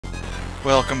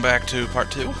Welcome back to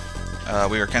part 2.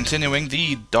 We are continuing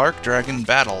the Dark Dragon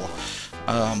battle.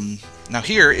 Now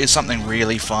here is something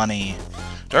really funny.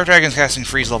 Dark Dragon's casting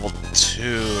freeze level 2.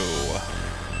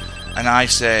 And I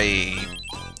say...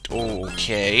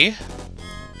 okay.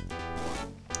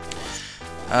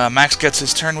 Max gets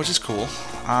his turn, which is cool.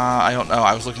 I don't know,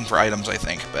 I was looking for items, I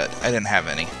think, but I didn't have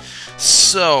any.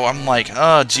 So, I'm like,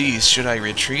 oh geez, should I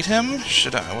retreat him? What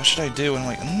should I do? And I'm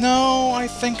like, no, I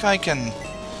think I can...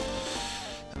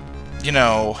 you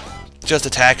know, just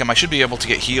attack him. I should be able to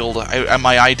get healed.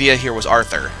 My idea here was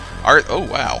Arthur. Oh,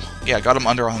 wow. Yeah, got him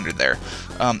under 100 there.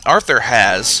 Arthur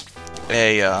has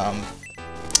a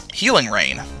healing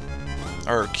rain.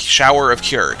 Or shower of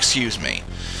cure, excuse me.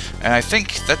 And I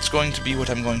think that's going to be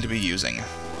what I'm going to be using.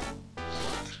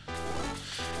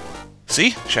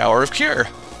 See? Shower of cure.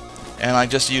 And I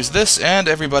just use this, and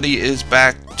everybody is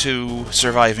back to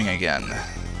surviving again.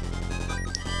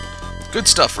 Good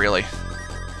stuff, really.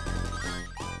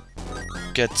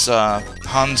 Gets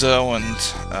Hanzo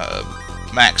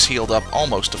and Max healed up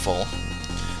almost to full.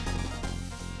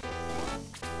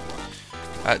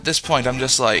 At this point, I'm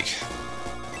just like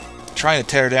trying to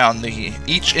tear down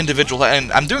each individual, and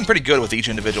I'm doing pretty good with each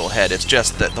individual head. It's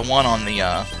just that the one on the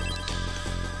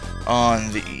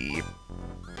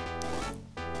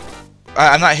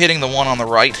I'm not hitting the one on the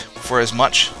right for as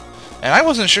much, and I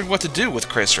wasn't sure what to do with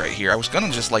Chris right here. I was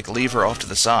gonna just like leave her off to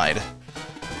the side.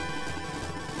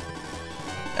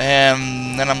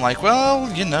 And then I'm like,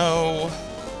 well, you know...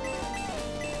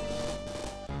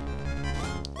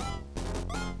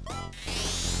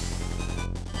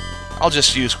 I'll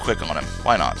just use quick on him.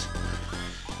 Why not?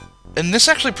 And this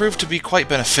actually proved to be quite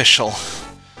beneficial.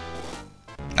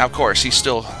 Now, of course, he's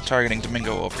still targeting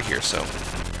Domingo over here, so...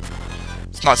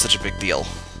 it's not such a big deal.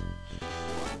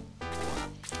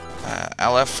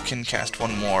 Aleph can cast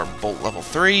one more Bolt level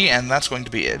 3, and that's going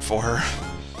to be it for her.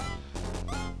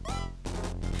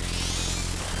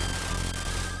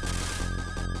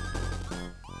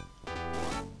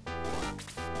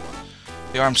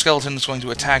 The armed skeleton is going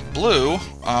to attack blue.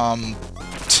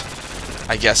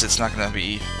 I guess it's not going to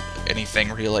be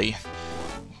anything really,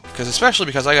 especially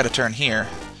because I got a turn here.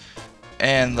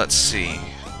 And let's see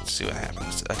what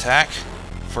happens. Attack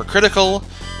for critical,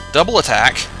 double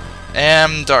attack,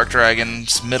 and Dark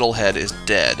Dragon's middle head is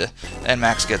dead, and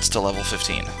Max gets to level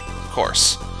 15, of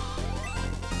course,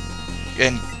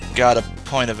 and got a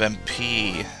point of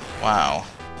MP. Wow.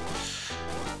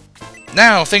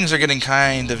 Now, things are getting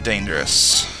kind of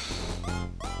dangerous.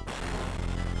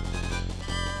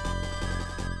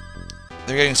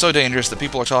 They're getting so dangerous that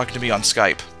people are talking to me on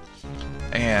Skype.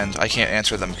 And I can't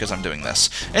answer them because I'm doing this.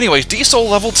 Anyways, D-Soul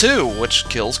level 2, which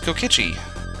kills Kokichi.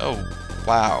 Oh,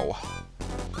 wow.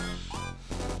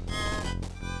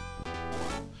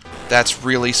 That's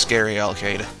really scary,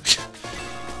 Alcade.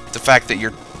 The fact that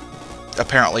you're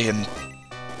apparently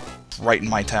right in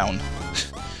my town.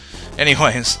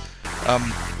 Anyways...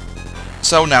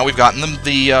 so now we've gotten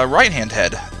the right-hand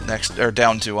head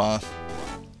down to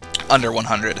under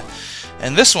 100,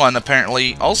 and this one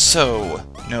apparently also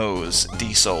knows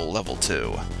D-Soul level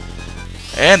 2,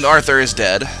 and Arthur is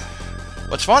dead.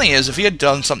 What's funny is if he had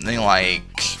done something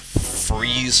like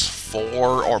Freeze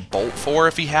 4 or Bolt 4,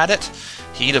 if he had it,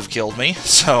 he'd have killed me.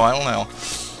 So I don't know.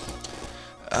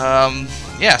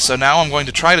 Yeah, so now I'm going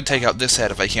to try to take out this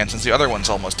head if I can, since the other one's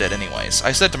almost dead anyways.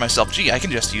 I said to myself, gee, I can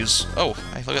just use... oh,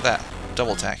 look at that.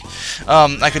 Double attack.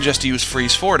 I could just use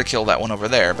Freeze 4 to kill that one over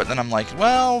there, but then I'm like,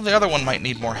 well, the other one might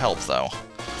need more help, though.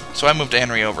 So I moved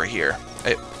Anri over here.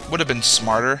 It would have been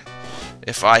smarter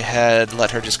if I had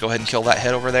let her just go ahead and kill that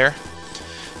head over there,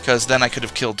 because then I could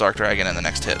have killed Dark Dragon in the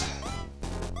next hit.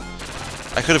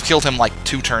 I could have killed him like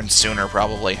 2 turns sooner,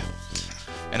 probably.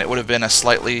 And it would have been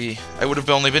it would have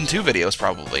only been 2 videos,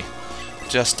 probably.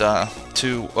 Just,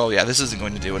 2... oh yeah, this isn't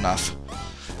going to do enough.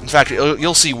 In fact,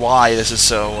 you'll see why this is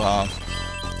so,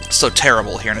 so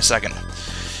terrible here in a second.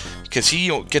 Because he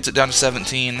gets it down to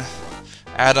 17.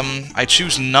 Adam, I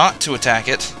choose not to attack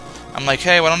it. I'm like,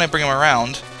 hey, why don't I bring him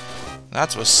around?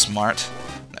 That was smart.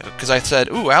 Because I said,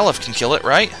 ooh, Aleph can kill it,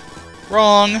 right?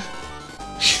 Wrong!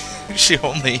 She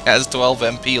only has 12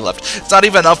 MP left. It's not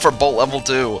even enough for Bolt level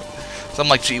 2. So I'm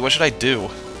like, gee, what should I do?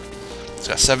 It's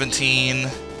got 17.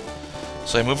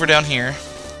 So I move her down here,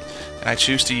 and I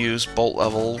choose to use Bolt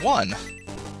level 1.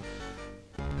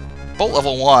 Bolt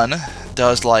level 1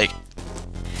 does, like,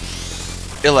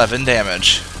 11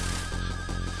 damage.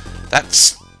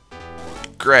 That's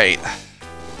great.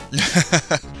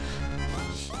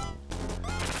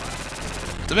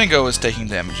 Domingo is taking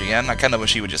damage again. I kind of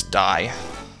wish he would just die.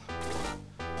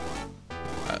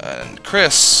 And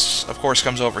Chris, of course,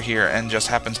 comes over here and just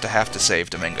happens to have to save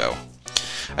Domingo.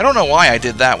 I don't know why I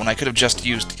did that when I could have just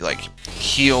used, like,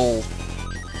 heal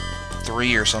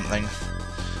 3 or something.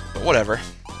 But whatever.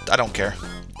 I don't care.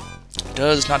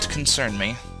 Does not concern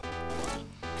me.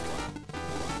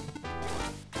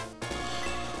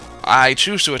 I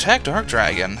choose to attack Dark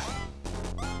Dragon.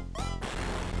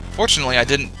 Fortunately, I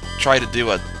didn't try to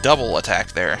do a double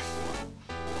attack there.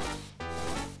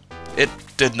 It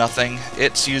did nothing.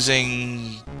 It's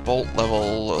using bolt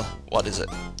level... what is it?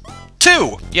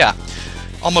 2! Yeah.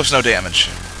 Almost no damage.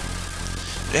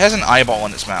 It has an eyeball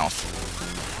in its mouth.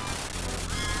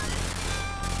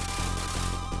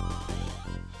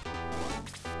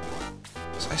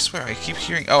 I swear, I keep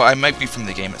hearing... oh, I might be from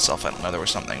the game itself. I don't know. There was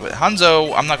something. But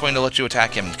Hanzo, I'm not going to let you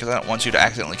attack him because I don't want you to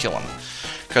accidentally kill him.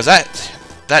 Because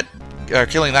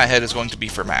killing that head is going to be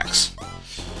for Max.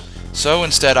 So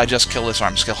instead, I just kill this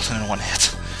arm skeleton in one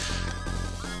hit.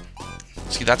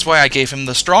 See, that's why I gave him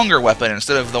the stronger weapon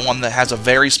instead of the one that has a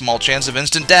very small chance of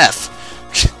instant death.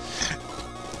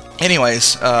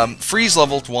 Anyways, Freeze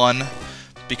leveled 1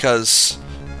 because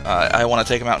I want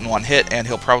to take him out in one hit, and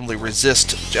he'll probably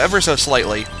resist ever so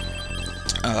slightly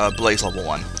Blaze level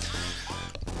 1.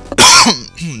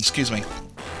 Excuse me.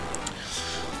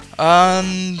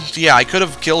 Yeah, I could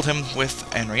have killed him with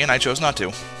Henry, and I chose not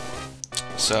to.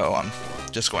 So I'm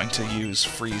just going to use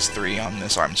Freeze 3 on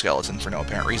this arm skeleton for no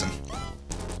apparent reason.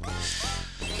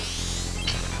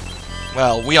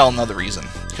 Well, we all know the reason,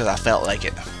 because I felt like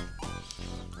it.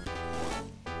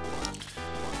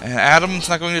 And Adam's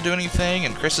not going to do anything,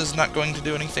 and Chris is not going to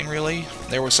do anything, really.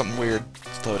 There was some weird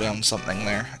slowdown something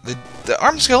there. The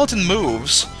arm skeleton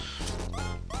moves,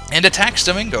 and attacks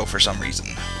Domingo for some reason.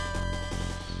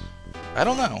 I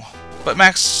don't know. But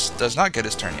Max does not get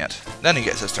his turn yet. Then he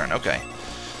gets his turn, okay.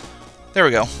 There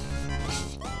we go.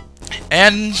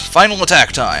 And final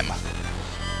attack time.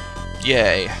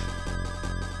 Yay.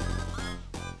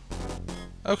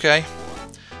 Okay.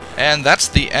 And that's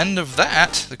the end of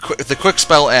that. The quick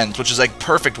spell ends, which is a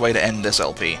perfect way to end this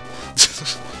LP.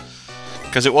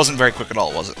 Because it wasn't very quick at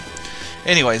all, was it?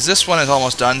 Anyways, this one is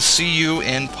almost done. See you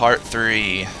in part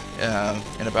 3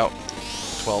 in about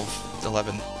 12,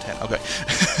 11, 10. Okay.